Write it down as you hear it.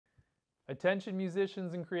Attention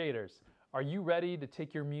musicians and creators, are you ready to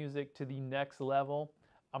take your music to the next level?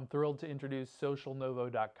 I'm thrilled to introduce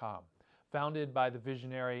socialnovo.com, founded by the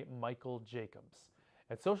visionary Michael Jacobs.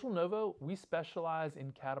 At Social Novo, we specialize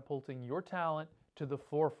in catapulting your talent to the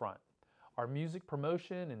forefront. Our music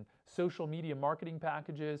promotion and social media marketing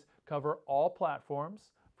packages cover all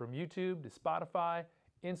platforms, from YouTube to Spotify,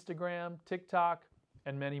 Instagram, TikTok,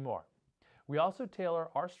 and many more. We also tailor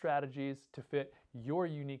our strategies to fit your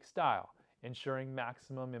unique style, ensuring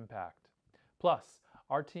maximum impact. Plus,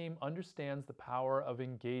 our team understands the power of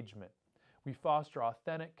engagement. We foster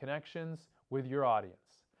authentic connections with your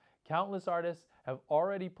audience. Countless artists have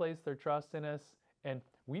already placed their trust in us, and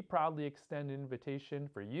we proudly extend an invitation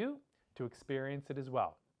for you to experience it as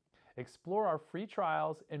well. Explore our free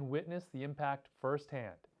trials and witness the impact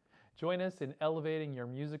firsthand. Join us in elevating your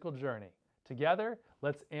musical journey. Together,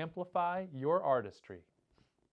 let's amplify your artistry.